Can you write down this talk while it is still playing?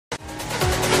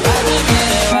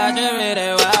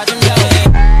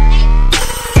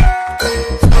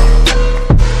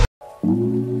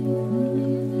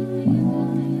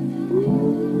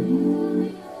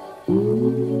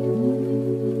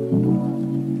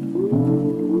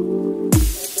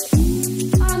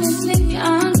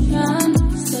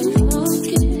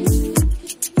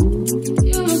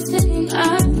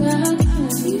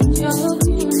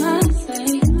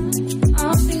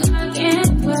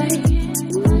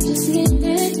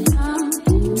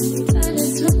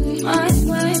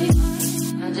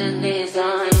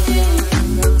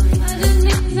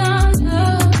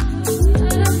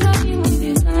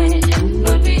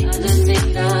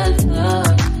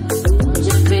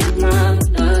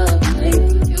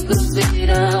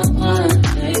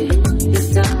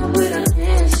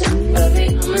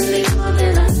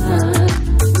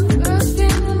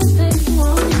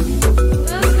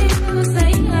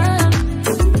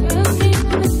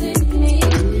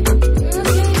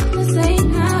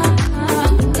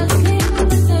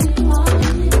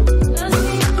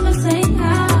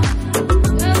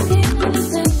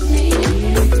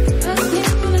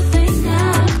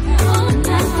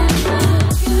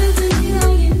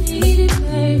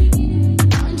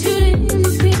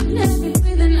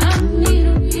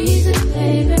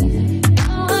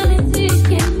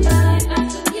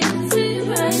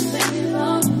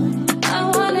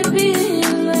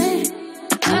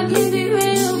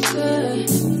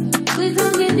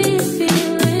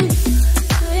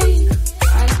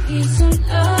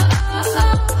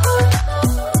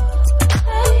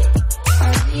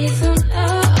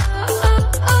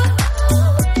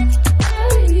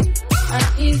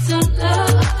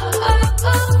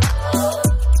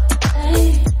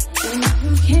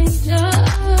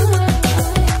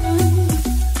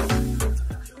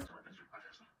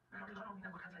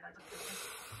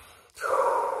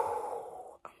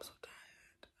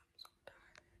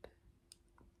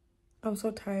I'm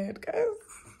so tired, guys.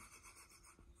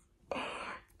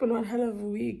 It's been one hell of a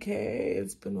week, hey?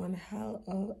 It's been one hell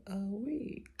of a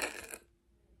week.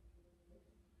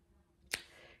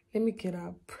 Let me get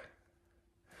up,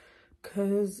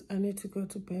 because I need to go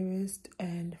to Barist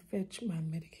and fetch my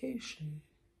medication.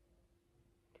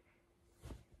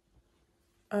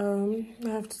 I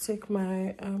have to take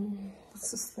my,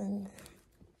 what's this thing?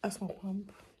 Asthma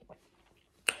pump.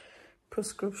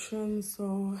 Prescription,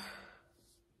 so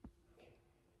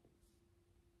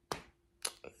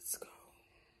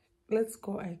let's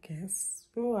go, I guess.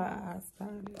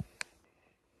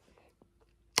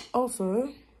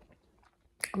 Also,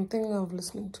 I'm thinking of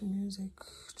listening to music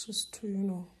just to, you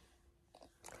know,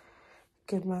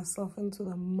 get myself into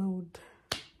the mood.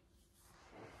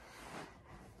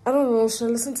 I don't know, should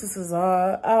I listen to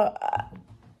Cesar?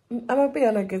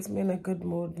 Amapiano gets me in a good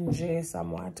mood, Nje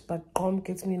somewhat, but Qom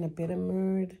gets me in a better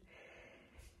mood.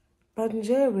 But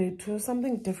Nje, wait,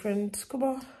 something different.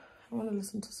 Kuba, I want to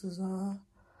listen to Cesar.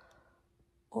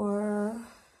 Or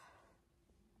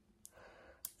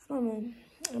I don't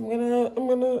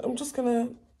know. I'm just gonna,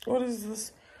 what is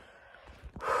this?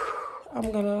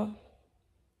 I'm gonna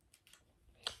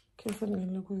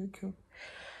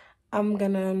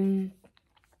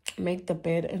make the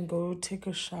bed and go take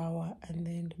a shower, and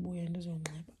then the boy and his own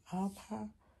up.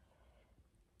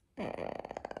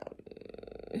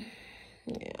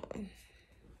 Yeah.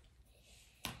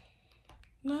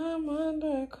 Now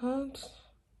Monday comes.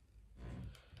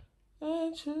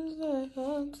 I choose that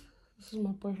hunt. This is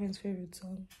my boyfriend's favorite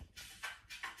song.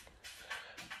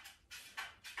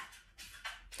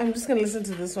 I'm just gonna listen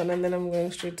to this one and then I'm going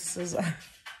straight to Cesar.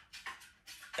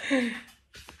 I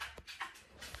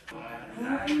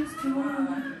used to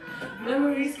want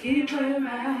memories keep playing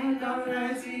back. All the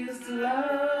nights we used to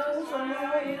love, from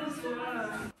how I used to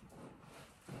love.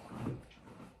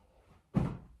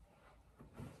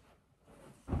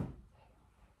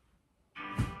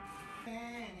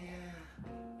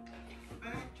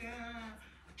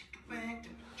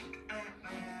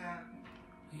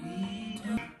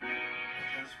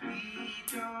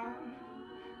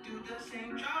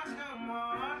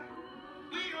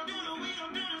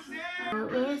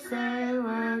 We say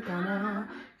we're gonna,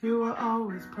 you were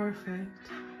always perfect,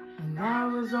 and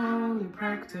that was only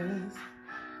practice.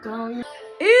 Don't you?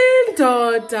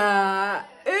 Indoda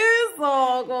is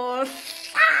all gone.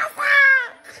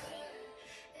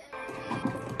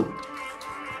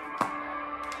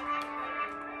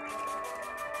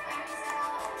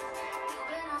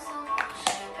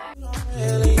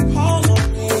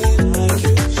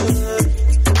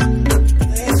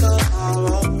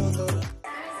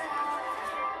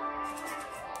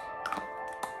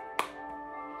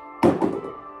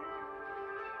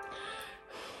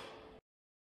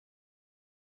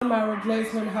 My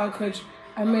replacement, how could you?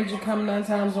 I made you come 9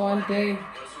 times one day.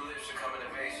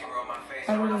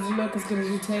 I really look as good as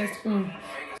you taste.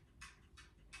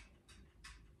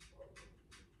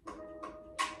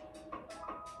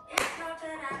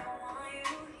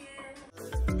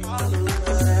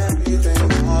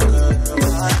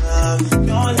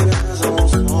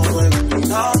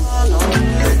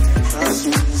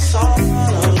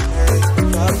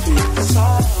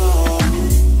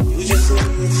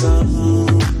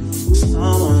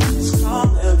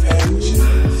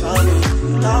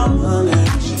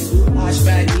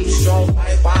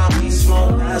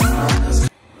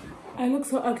 I look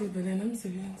so ugly, but then I'm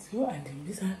serious. Who I think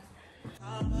this one?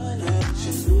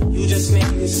 You just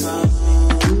make me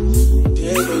something.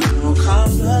 Baby, no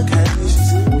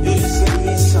complications. You just need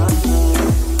me something.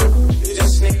 You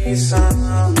just need me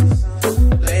something.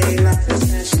 Late night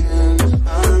attention,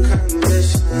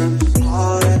 unconditioned.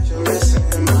 All that you're missing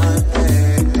in my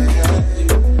head.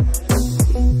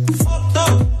 Fucked up,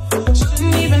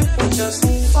 shouldn't even have me just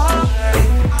fine.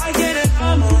 I get it,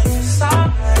 I'm on your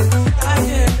side. I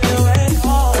get it.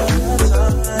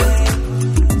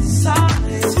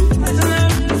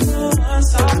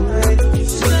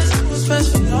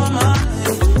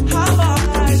 How about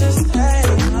I just take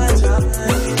my time?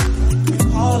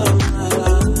 All of my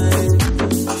life.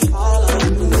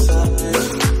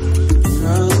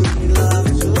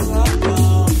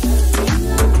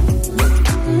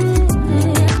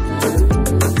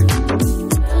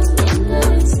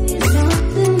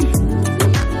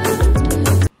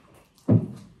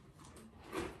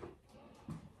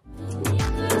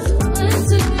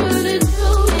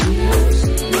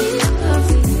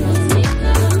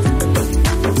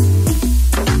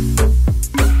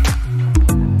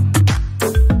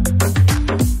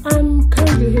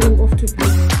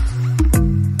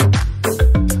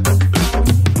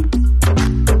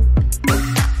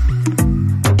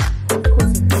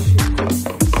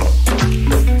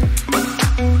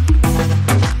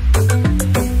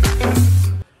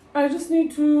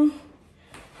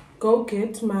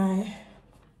 get my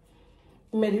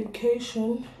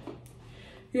medication.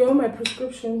 Yo, my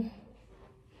prescription.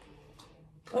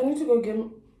 I need to go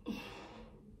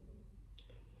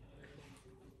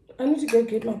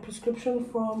get my prescription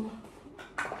from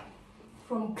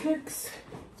Clicks.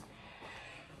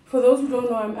 For those who don't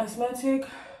know, I'm asthmatic.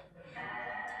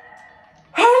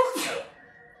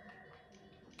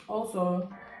 Also,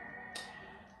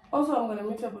 I'm gonna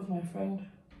meet up with my friend,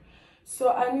 so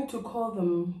I need to call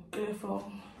them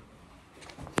phone.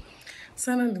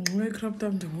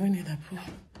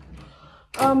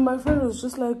 My friend was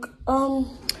just like, I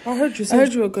heard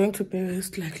you were going to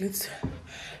Paris. Like,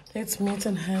 let's meet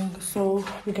and hang. So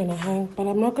we're gonna hang, but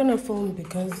I'm not gonna film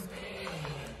because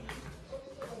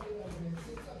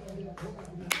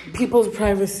people's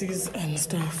privacies and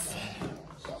stuff.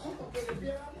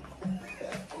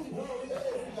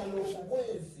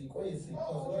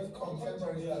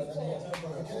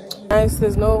 Nice,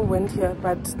 there's no wind here,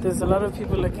 but there's a lot of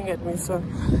people looking at me, so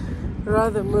I'd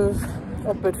rather move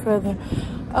a bit further.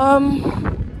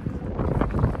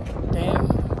 Damn.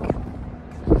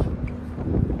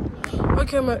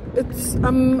 Okay, I'm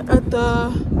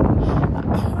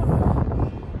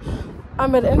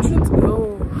at entrance.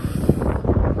 Oh,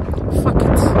 fuck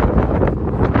it.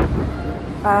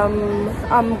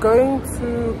 I'm going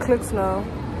to Clicks now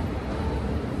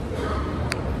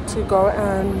to go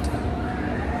and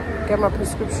get my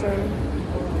prescription.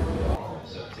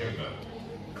 September.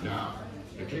 Now,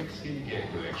 the Clicks skincare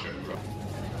collection.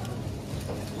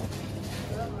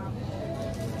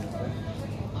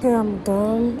 Okay, I'm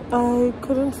done. I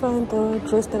couldn't find the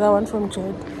dress that I want from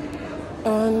Jade,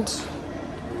 and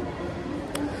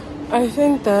I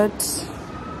think that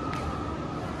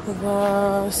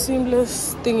the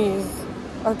seamless thingies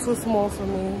are too small for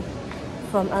me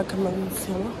from Ackerman's.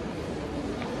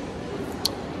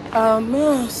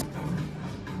 Yes.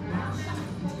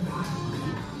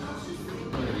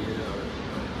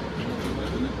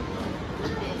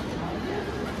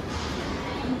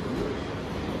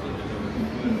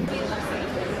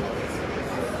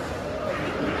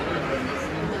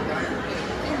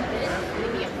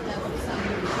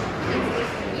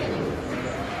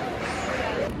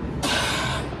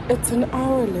 It's an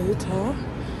hour later.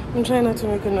 I'm trying not to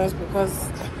make a noise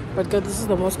but God, this is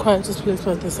the most quietest place,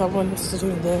 but there's someone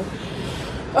sitting there.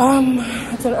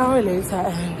 It's an hour later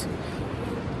and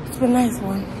it's been a nice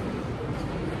one.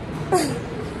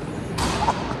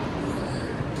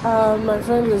 My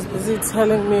friend was busy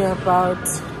telling me about,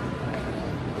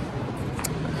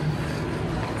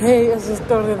 it's a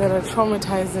story that are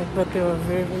traumatizing, but they were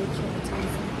very, very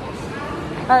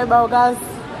traumatizing. Hi, bow guys.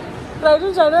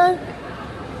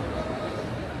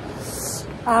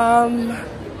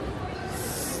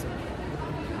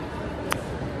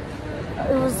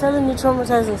 It was telling me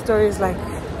traumatizing stories, like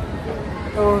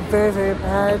they were very, very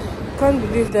bad. Can't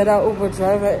believe that our Uber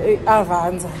driver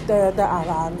Avanza, the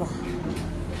Avanza.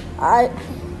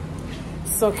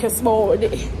 So kiss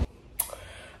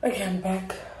okay, I'm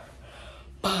back,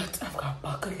 but I've got a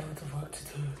bucket load of work to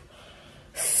do.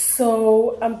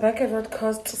 So I'm back at what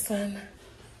cost, son.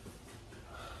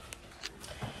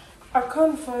 I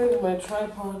can't find my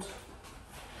tripod.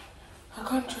 I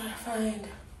can't try to find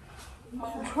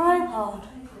my tripod.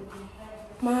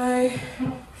 My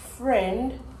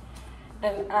friend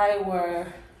and I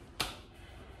were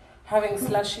having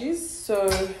slushies, so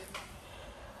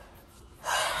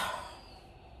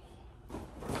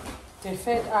they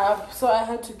fed up, so I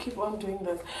had to keep on doing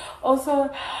this. Also,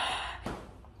 I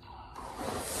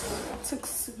took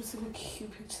super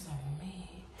cute pictures of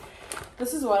me.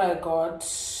 This is what I got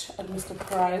at Mr.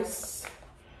 Price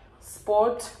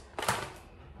Sport.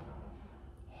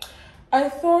 I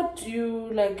thought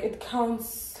it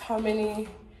counts how many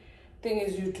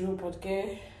things you do, but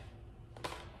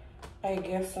I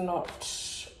guess not.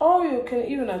 Oh, you can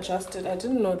even adjust it. I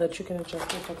didn't know that you can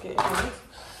adjust it. Okay, anyways.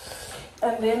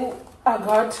 And then I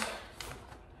got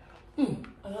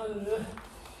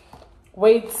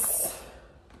weights.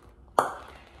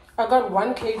 I got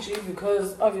 1 kg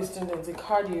because obviously there's a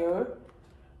cardio.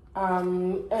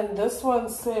 And this one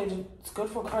said it's good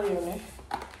for cardio, ne?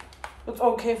 It's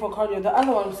okay for cardio. The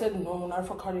other one said no, not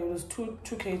for cardio. It was 2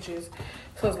 kgs.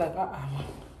 So I was like,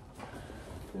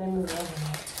 let me grab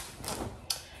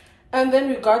it. And then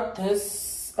we got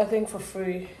this, I think, for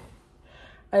free.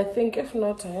 I think if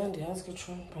not, I am the ask it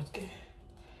one, but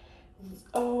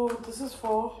oh, this is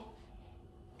for,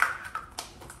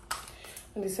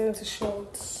 and they said it's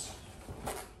shorts.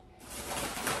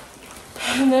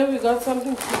 And then we got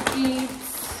something to eat.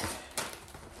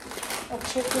 I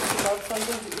checked if we got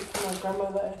something to eat for my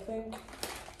grandmother, I think.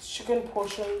 It's chicken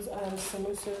portions and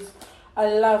samosas. I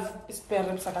love spare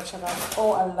ribs.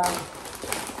 Oh, I love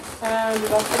it. And we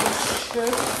got some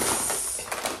chips.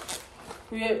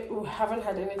 We haven't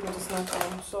had anything to snack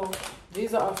on, so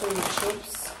these are our favorite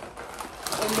chips.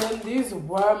 And then these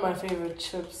were my favorite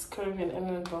chips, Caribbean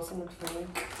and Blossom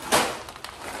Clinic.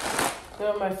 They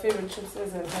were my favorite chips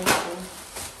as in high school.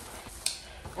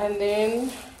 And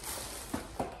then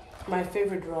my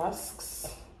favorite rusks.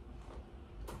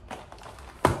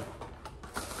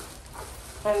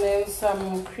 And then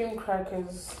some cream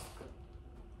crackers.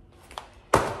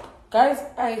 Guys,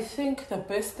 I think the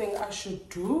best thing I should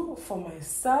do for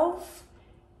myself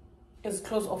is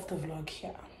close off the vlog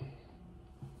here.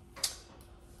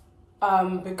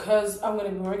 Because I'm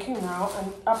going to be working now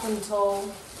and up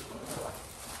until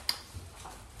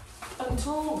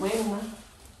when?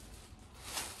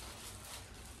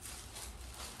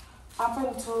 Up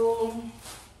until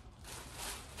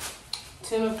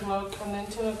 10 o'clock, and then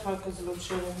 10 o'clock is load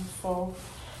shedding. So,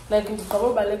 like, it's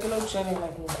probably like load shedding,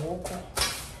 like,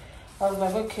 I was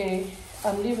like, okay,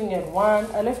 I'm leaving at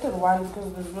 1. I left at 1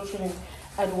 because there's load shedding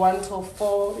at 1 till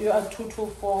 4. You're at 2 till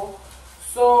 4.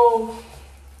 So,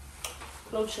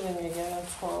 load shedding again at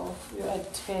 12. You're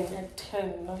at 10,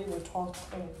 not even 12,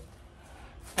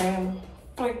 10.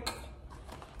 Like,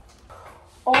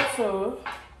 also,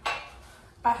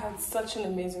 I had such an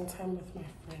amazing time with my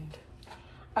friend.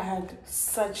 I had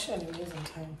such an amazing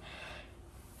time.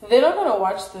 They're not gonna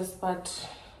watch this, but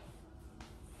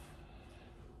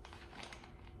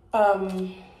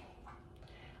I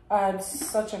had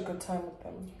such a good time with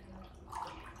them.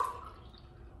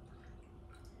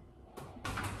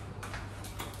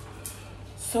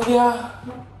 So yeah,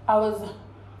 I was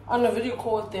on a video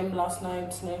call with them last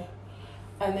night,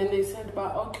 and then they said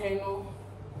about, okay, no,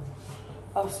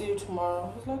 I'll see you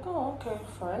tomorrow. I was like, oh, okay,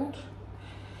 friend.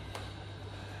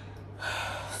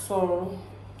 So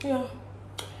yeah,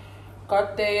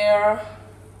 got there,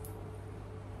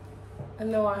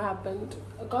 and then what happened?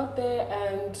 I got there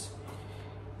and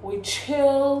we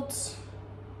chilled.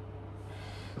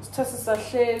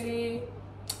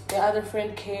 The other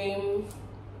friend came,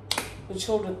 we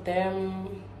chilled with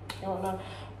them, you know.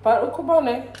 But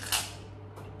ukubone,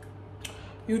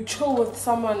 you chill with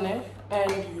someone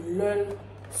and you learn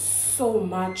so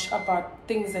much about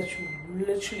things that you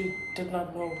literally did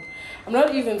not know. I'm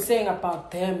not even saying about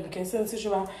them, okay? Since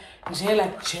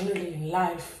like generally in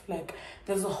life, like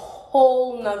there's a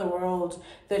whole nother world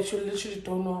that you literally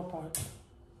don't know about.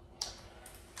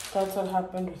 That's what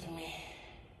happened with me.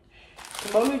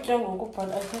 But I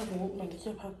think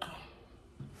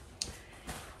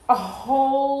a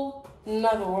whole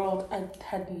nother world I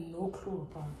had no clue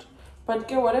about.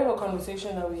 But whatever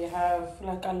conversation that we have,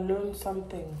 like I learned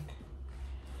something.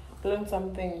 Learn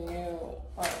something new.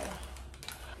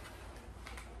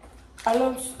 I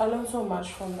learned so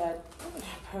much from that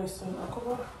person.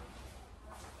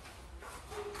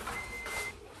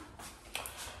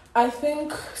 I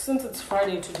think since it's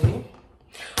Friday today,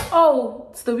 oh,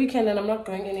 it's the weekend and I'm not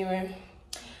going anywhere.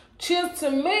 Cheers to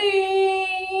me.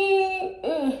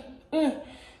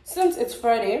 Since it's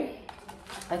Friday,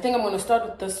 I think I'm gonna start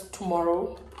with this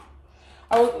tomorrow.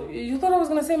 You thought I was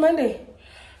gonna say Monday?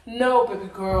 No, baby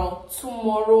girl.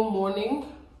 Tomorrow morning,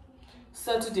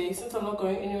 Saturday, since I'm not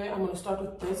going anywhere, I'm going to start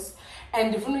with this.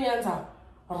 And if you answer,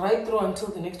 right through until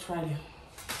the next Friday.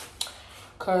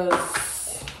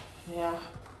 Because, yeah.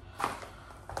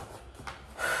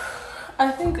 I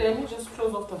think let me just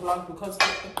close off the vlog because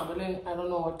I don't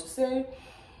know what to say.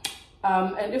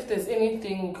 And if there's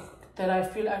anything that I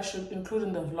feel I should include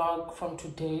in the vlog from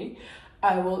today,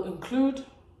 I will include.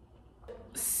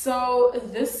 So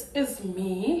this is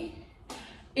me,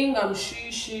 Ingam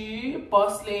Shishi,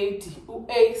 boss lady,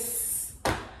 Ace,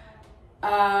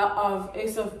 from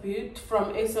Ace of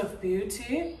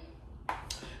Beauty,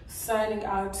 signing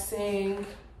out saying,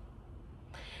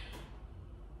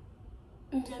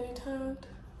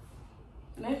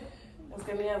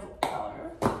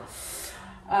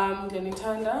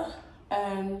 Tanda,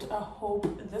 and I hope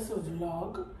this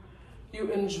vlog you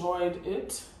enjoyed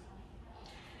it.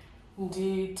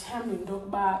 Ndithemba into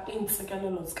yokuba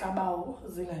iintsikelelo zikabawo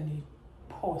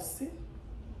zinganiphosi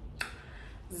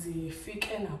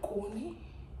zifike nakuni.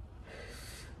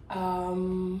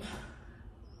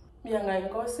 Miyanga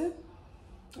inkosi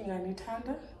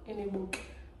inganithanda inibuke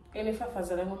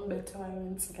inifafazela ngombethe wayo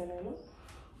intsikelelo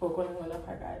ngokulingana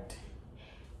phakathi.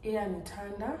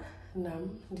 Iyanithanda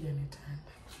nam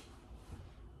ndiyanithanda.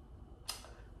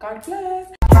 God bless.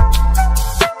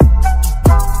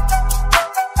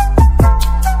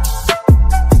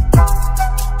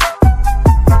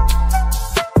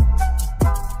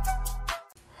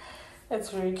 It's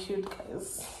very cute,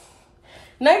 guys.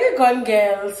 Like a gone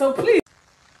girl, so please.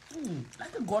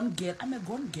 Like a gone girl. I'm a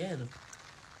gone girl.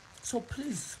 So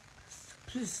please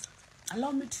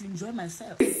allow me to enjoy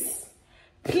myself.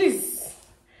 Please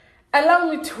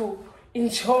allow me to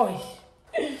enjoy.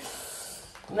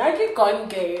 Like a gone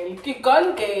girl, like a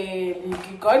gone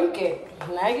girl.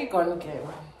 Like a gone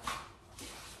girl.